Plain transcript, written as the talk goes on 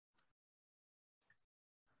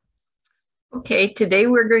Okay, today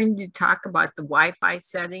we're going to talk about the Wi-Fi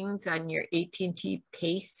settings on your AT&T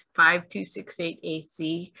Pace 5268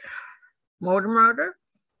 AC modem router.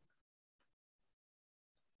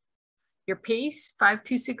 Your Pace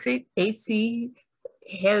 5268 AC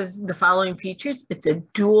has the following features. It's a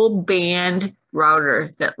dual band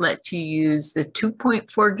router that lets you use the 2.4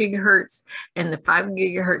 gigahertz and the 5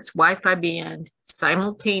 gigahertz Wi-Fi band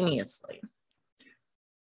simultaneously.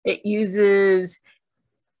 It uses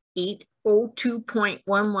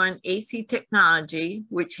 802.11 AC technology,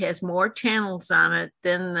 which has more channels on it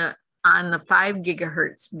than on the 5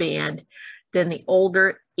 gigahertz band than the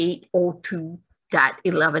older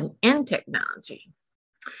 802.11n technology.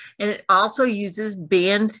 And it also uses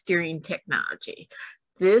band steering technology.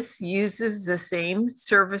 This uses the same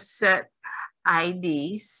service set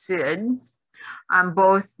ID, SID, on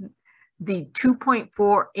both the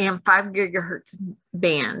 2.4 and 5 gigahertz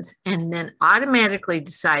bands, and then automatically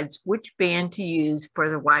decides which band to use for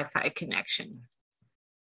the Wi-Fi connection.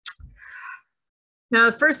 Now,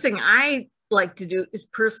 the first thing I like to do is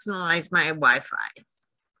personalize my Wi-Fi.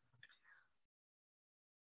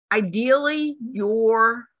 Ideally,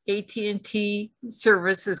 your AT&T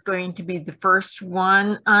service is going to be the first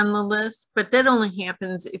one on the list, but that only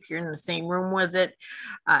happens if you're in the same room with it.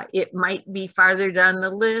 It might be farther down the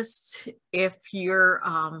list if you're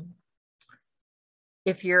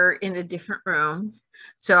in a different room.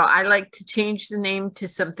 So I like to change the name to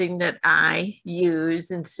something that I use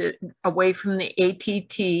instead, away from the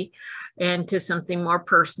AT&T and to something more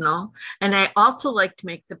personal. And I also like to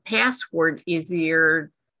make the password easier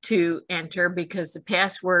to enter because the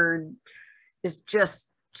password is just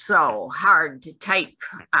so hard to type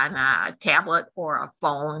on a tablet or a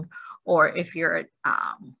phone, or if you're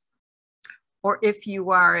or if you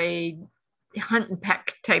are a hunt and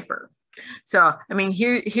peck typer. So, I mean,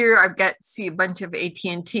 here I've got to see a bunch of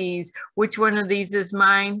AT&Ts. Which one of these is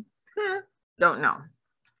mine? Don't know.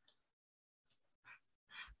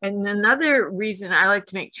 And another reason I like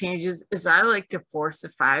to make changes is I like to force a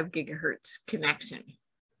 5 gigahertz connection.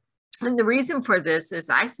 And the reason for this is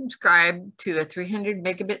I subscribe to a 300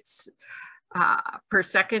 megabits per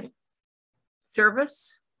second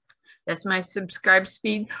service. That's my subscribe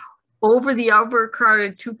speed. Over the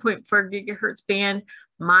overcrowded 2.4 gigahertz band,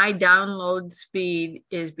 my download speed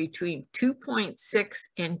is between 2.6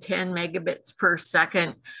 and 10 megabits per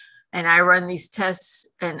second. And I run these tests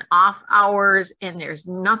in off hours, and there's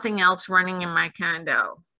nothing else running in my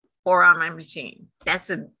condo or on my machine. That's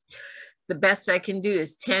the best I can do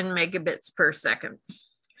is 10 megabits per second.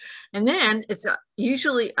 And then it's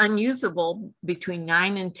usually unusable between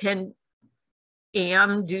 9 and 10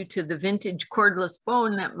 a.m. due to the vintage cordless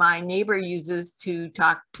phone that my neighbor uses to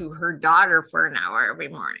talk to her daughter for an hour every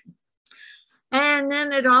morning. And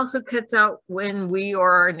then it also cuts out when we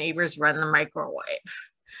or our neighbors run the microwave.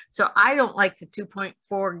 So I don't like the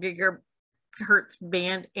 2.4 gigahertz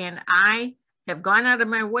band, and I have gone out of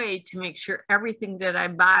my way to make sure everything that I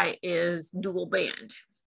buy is dual band.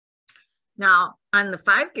 Now, on the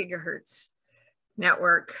 5 gigahertz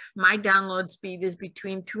network, my download speed is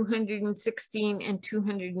between 216 and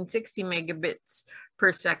 260 megabits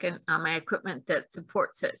per second on my equipment that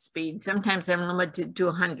supports that speed. Sometimes I'm limited to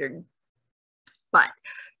 100, but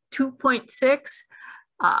 2.6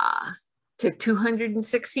 to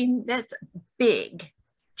 216, that's a big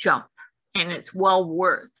jump, and it's well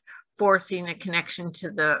worth forcing a connection to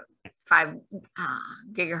the 5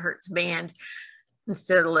 gigahertz band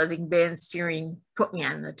instead of letting band steering put me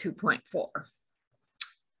on the 2.4.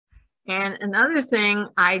 And another thing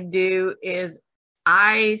I do is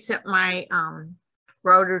I set my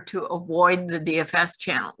router to avoid the DFS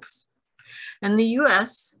channels. In the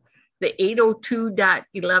US, the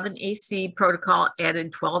 802.11 AC protocol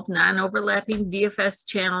added 12 non-overlapping DFS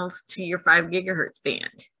channels to your 5 gigahertz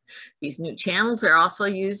band. These new channels are also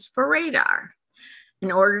used for radar.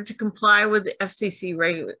 In order to comply with the FCC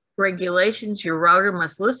regulations, your router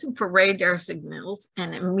must listen for radar signals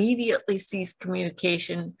and immediately cease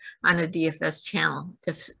communication on a DFS channel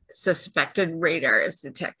if suspected radar is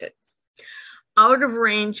detected. Out of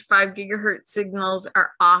range 5 gigahertz signals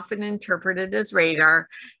are often interpreted as radar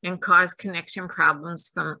and cause connection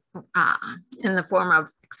problems from in the form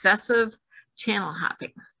of excessive channel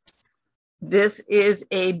hopping. This is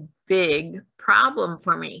a big problem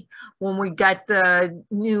for me. When we got the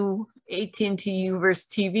new AT&T Uverse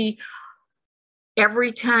TV,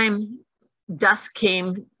 every time dusk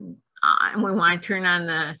came and we want to turn on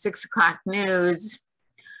the 6 o'clock news,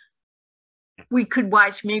 we could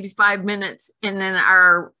watch maybe 5 minutes, and then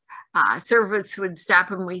our service would stop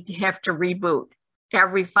and we'd have to reboot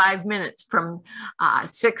every 5 minutes from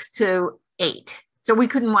 6 to 8. So we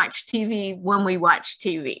couldn't watch TV when we watched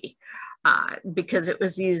TV because it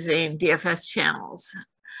was using DFS channels.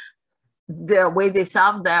 The way they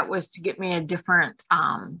solved that was to get me a different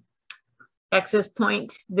access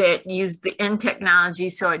point that used the N technology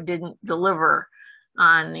so it didn't deliver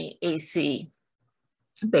on the AC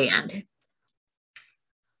band.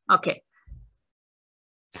 Okay,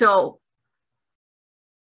 so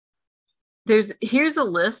here's a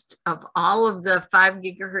list of all of the 5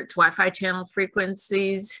 gigahertz Wi-Fi channel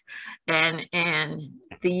frequencies, and in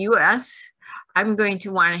the US, I'm going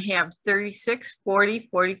to want to have 36, 40,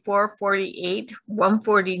 44, 48,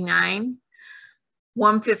 149,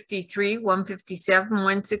 153, 157,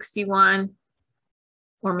 161,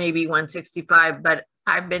 or maybe 165, but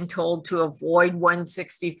I've been told to avoid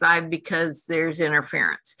 165 because there's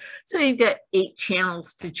interference. So you've got 8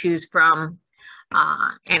 channels to choose from.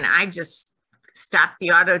 And I just stop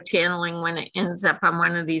the auto channeling when it ends up on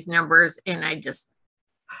one of these numbers, and I just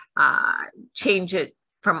change it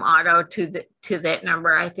from auto to that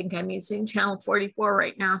number. I think I'm using channel 44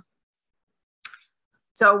 right now.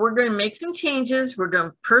 So we're going to make some changes. We're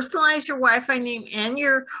going to personalize your Wi-Fi name and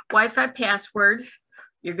your Wi-Fi password.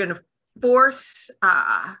 You're going to force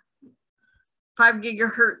 5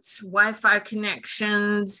 gigahertz Wi-Fi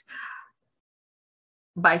connections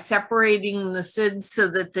by separating the SIDs so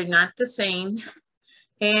that they're not the same.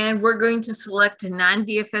 And we're going to select a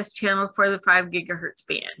non-DFS channel for the 5 gigahertz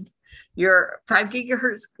band. Your 5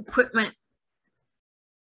 gigahertz equipment,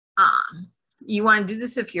 you want to do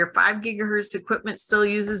this if your 5 gigahertz equipment still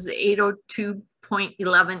uses the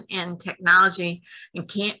 802.11n technology and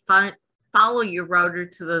can't follow your router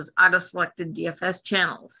to those auto-selected DFS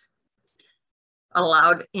channels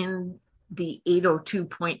allowed in the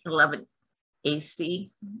 802.11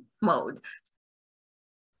 AC mode.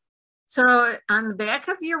 So on the back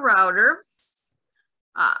of your router,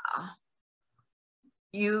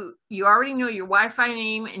 you already know your Wi-Fi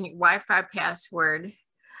name and your Wi-Fi password.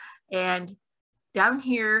 And down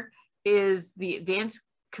here is the advanced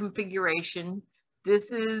configuration.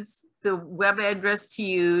 This is the web address to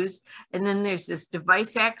use. And then there's this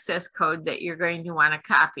device access code that you're going to want to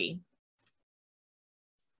copy.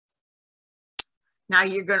 Now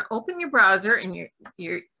you're going to open your browser and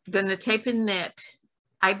you're going to type in that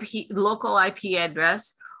local IP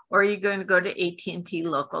address, or you're going to go to AT&T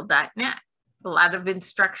local.net. A lot of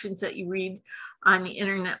instructions that you read on the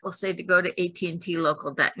internet will say to go to AT&T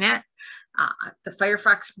local.net. The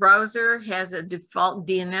Firefox browser has a default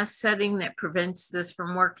DNS setting that prevents this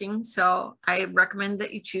from working, so I recommend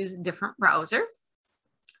that you choose a different browser.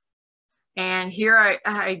 And here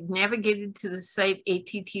I navigated to the site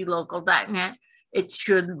attlocal.net. It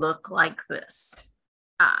should look like this.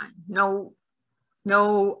 No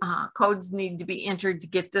codes need to be entered to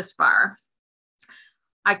get this far.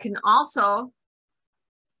 I could have also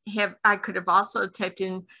typed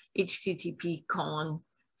in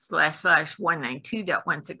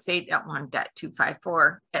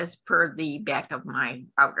http://192.168.1.254 as per the back of my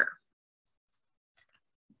router.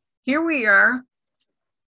 Here we are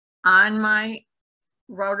on my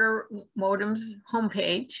router modem's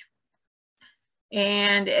homepage.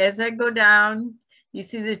 And as I go down, you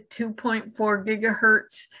see the 2.4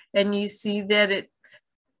 gigahertz, and you see that it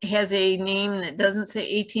has a name that doesn't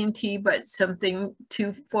say AT&T, but something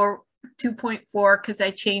 2.4 because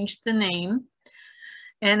I changed the name.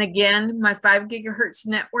 And again, my 5 gigahertz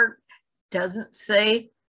network doesn't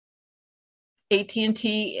say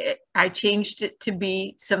AT&T. I changed it to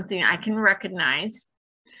be something I can recognize.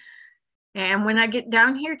 And when I get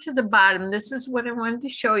down here to the bottom, this is what I wanted to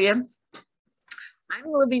show you. I'm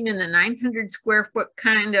living in a 900 square foot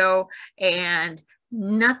condo, and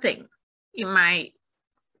nothing in my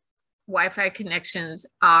Wi-Fi connections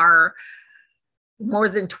are more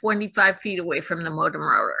than 25 feet away from the modem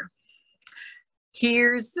router.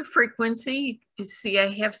 Here's the frequency. You see I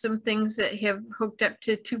have some things that have hooked up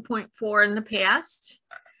to 2.4 in the past.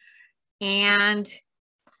 And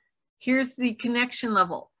here's the connection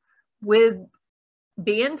level. With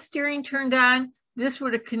band steering turned on, this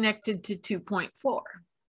would have connected to 2.4.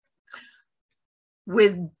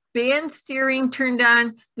 With band steering turned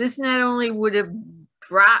on, this not only would have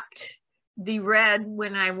dropped the red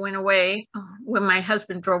when I went away, when my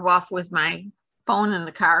husband drove off with my phone in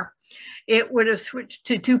the car, it would have switched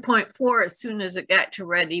to 2.4 as soon as it got to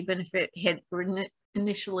red, even if it had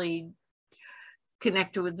initially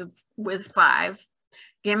connected with 5.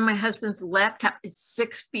 Again, my husband's laptop is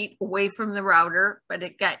 6 feet away from the router, but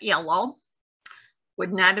it got yellow.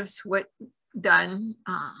 Would not have would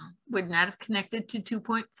not have connected to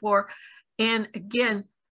 2.4. And again,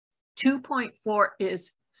 2.4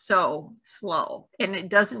 is so slow, and it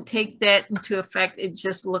doesn't take that into effect. It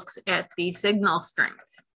just looks at the signal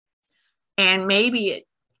strength, and maybe it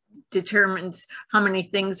determines how many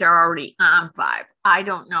things are already on 5. I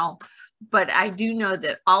don't know, but I do know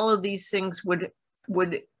that all of these things would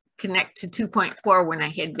connect to 2.4 when I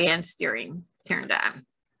had band steering turned on.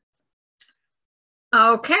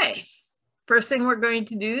 Okay, first thing we're going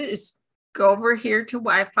to do is go over here to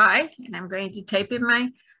Wi-Fi, and I'm going to type in my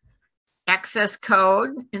access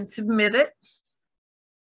code and submit it.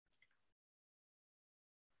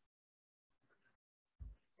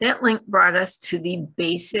 That link brought us to the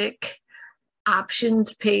basic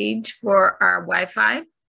options page for our Wi-Fi.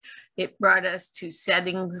 It brought us to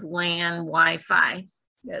settings, LAN, Wi-Fi.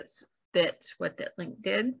 That's what that link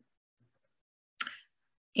did.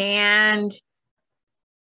 And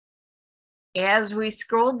as we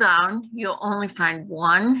scroll down, you'll only find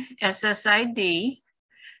one SSID,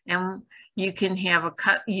 and you can have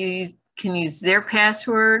you can use their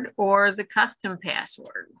password or the custom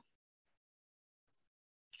password.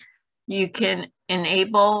 You can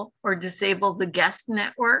enable or disable the guest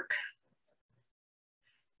network.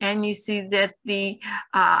 And you see that the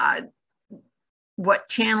what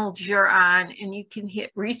channels you're on, and you can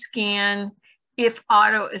hit rescan if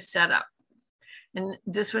auto is set up. And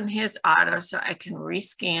this one has auto, so I can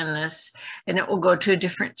rescan this and it will go to a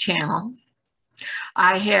different channel.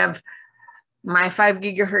 I have my 5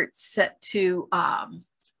 gigahertz set to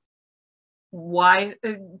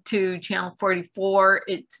to channel 44.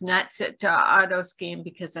 It's not set to auto scan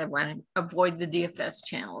because I want to avoid the DFS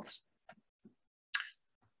channels.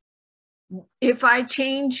 If I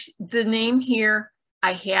change the name here,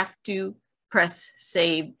 I have to press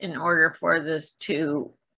save in order for this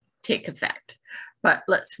to take effect. But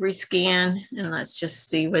let's rescan and let's just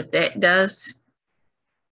see what that does.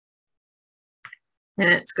 And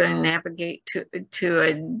it's going to navigate to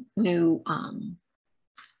a new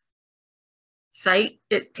site.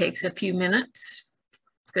 It takes a few minutes.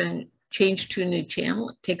 It's going to change to a new channel.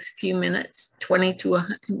 It takes a few minutes, 20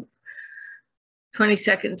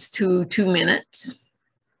 seconds to 2 minutes.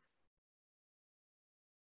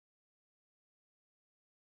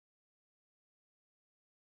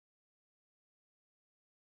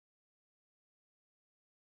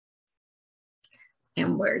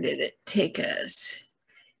 And where did it take us?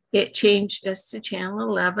 It changed us to channel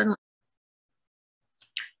 11.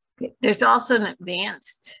 There's also an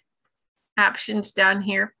advanced options down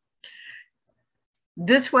here.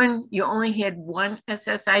 This one, you only had one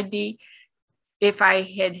SSID. If I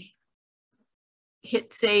had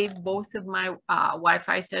hit save, both of my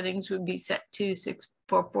Wi-Fi settings would be set to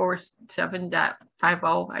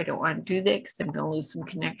 6.447.50. I don't want to do that because I'm going to lose some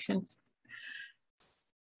connections.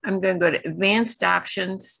 I'm going to go to advanced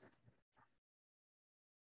options.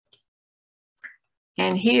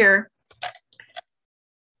 And here,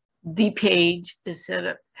 the page is set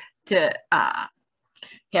up to have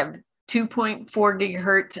 2.4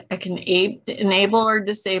 gigahertz. I can enable or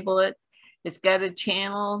disable it. It's got a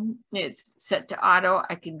channel. It's set to auto.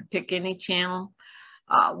 I can pick any channel.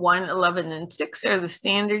 1, 11, and 6 are the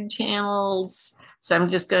standard channels. So I'm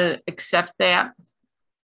just going to accept that.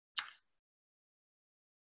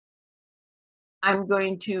 I'm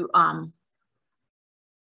going to,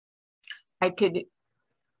 I could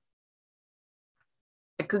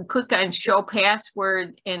click on show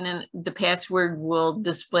password, and then the password will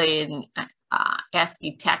display in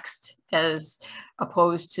ASCII text as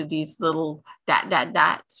opposed to these little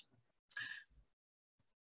dots.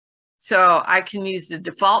 So I can use the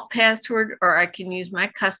default password or I can use my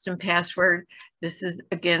custom password. This is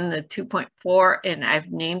again the 2.4 and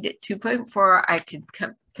I've named it 2.4. I could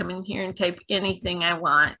come in here and type anything I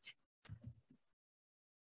want.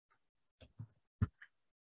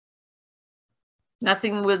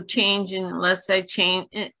 Nothing will change unless I save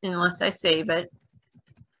it.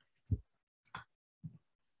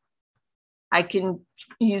 I can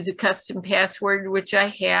use a custom password, which I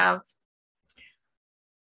have.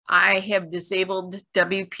 I have disabled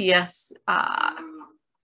WPS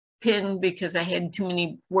PIN because I had too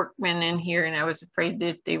many workmen in here and I was afraid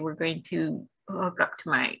that they were going to hook up to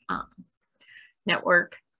my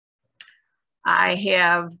network. I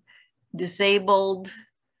have disabled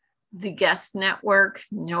the guest network.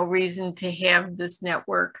 No reason to have this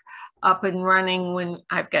network up and running when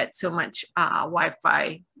I've got so much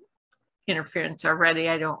Wi-Fi interference already.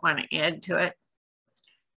 I don't want to add to it.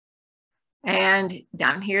 And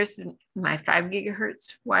down here's my 5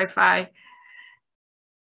 gigahertz Wi-Fi.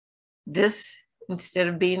 This, instead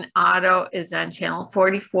of being auto, is on channel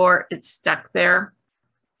 44. It's stuck there.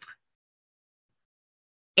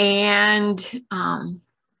 And I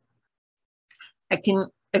can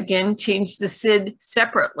again, change the SID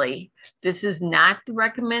separately. This is not the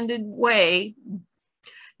recommended way,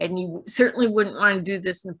 and you certainly wouldn't want to do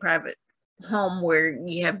this in a private home where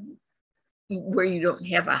you don't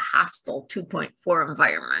have a hostile 2.4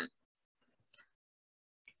 environment.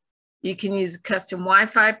 You can use a custom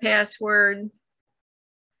Wi-Fi password,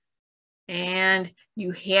 and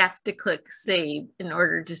you have to click save in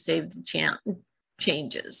order to save the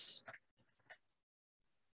changes.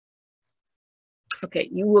 Okay,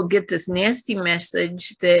 you will get this nasty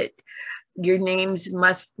message that your names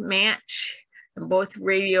must match, and both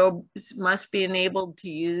radios must be enabled to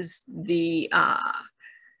use the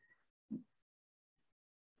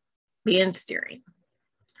band steering.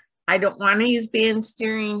 I don't want to use band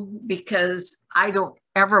steering because I don't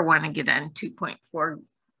ever want to get on 2.4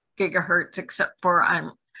 gigahertz except for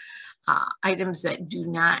on items that do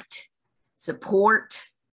not support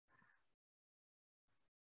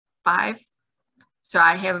 5. So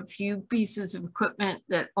I have a few pieces of equipment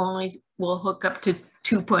that only will hook up to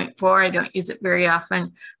 2.4. I don't use it very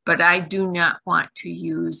often, but I do not want to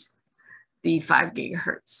use the 5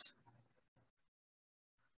 gigahertz.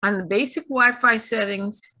 On the basic Wi-Fi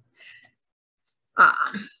settings,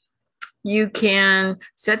 you can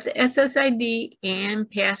set the SSID and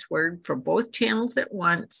password for both channels at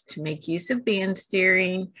once to make use of band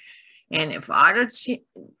steering. And if auto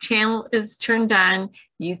channel is turned on,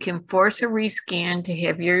 you can force a rescan to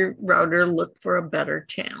have your router look for a better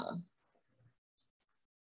channel.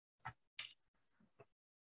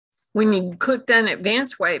 When you click on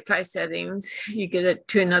advanced Wi-Fi settings, you get it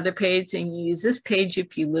to another page, and you use this page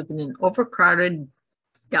if you live in an overcrowded,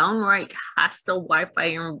 downright hostile Wi-Fi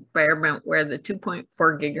environment where the 2.4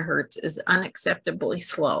 gigahertz is unacceptably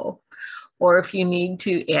slow, or if you need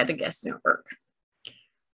to add a guest network.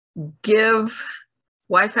 Give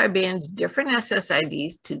Wi-Fi bands different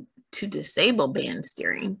SSIDs to disable band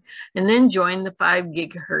steering, and then join the 5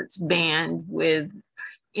 gigahertz band with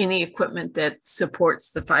any equipment that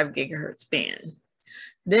supports the 5 gigahertz band.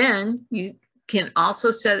 Then you can also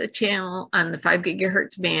set a channel on the 5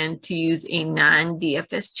 gigahertz band to use a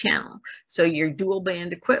non-DFS channel. So your dual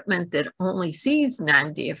band equipment that only sees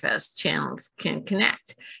non-DFS channels can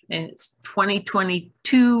connect. And it's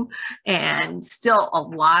 2022, and still a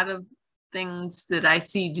lot of things that I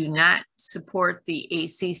see do not support the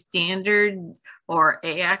AC standard or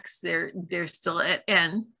AX. They're still at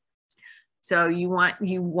N. So you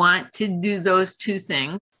want to do those two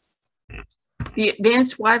things. The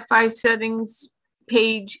advanced Wi-Fi settings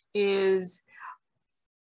page is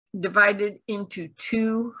divided into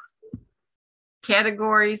 2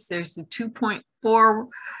 categories. There's the 2.4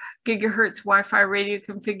 gigahertz Wi-Fi radio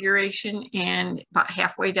configuration, and about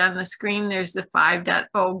halfway down the screen, there's the 5.0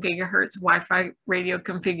 gigahertz Wi-Fi radio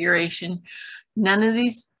configuration. None of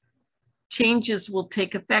these changes will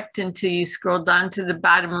take effect until you scroll down to the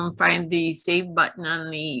bottom and find the save button on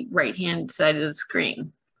the right-hand side of the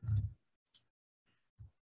screen.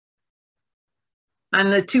 On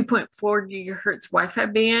the 2.4 gigahertz Wi-Fi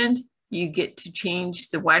band, you get to change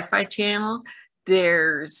the Wi-Fi channel.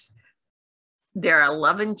 There are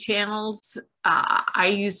 11 channels.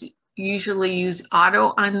 I usually use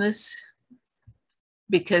auto on this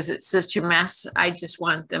because it's such a mess. I just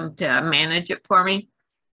want them to manage it for me.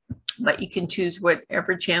 But you can choose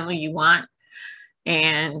whatever channel you want.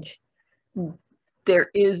 And there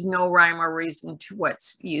is no rhyme or reason to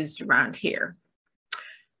what's used around here.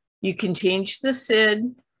 You can change the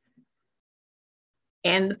SID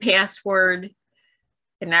and the password.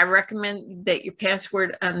 And I recommend that your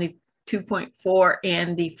password on the 2.4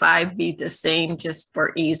 and the 5 be the same, just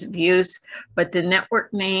for ease of use. But the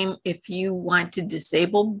network name, if you want to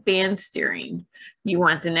disable band steering, you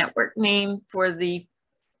want the network name for the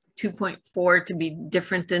 2.4 to be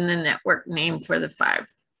different than the network name for the 5.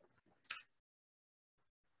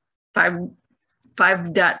 5.0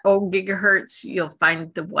 gigahertz, you'll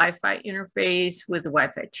find the Wi-Fi interface with the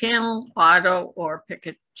Wi-Fi channel, auto, or pick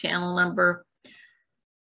a channel number.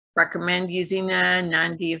 Recommend using a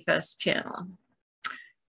non-DFS channel.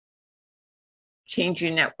 Change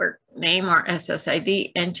your network name or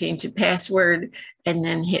SSID and change the password, and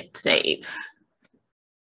then hit save.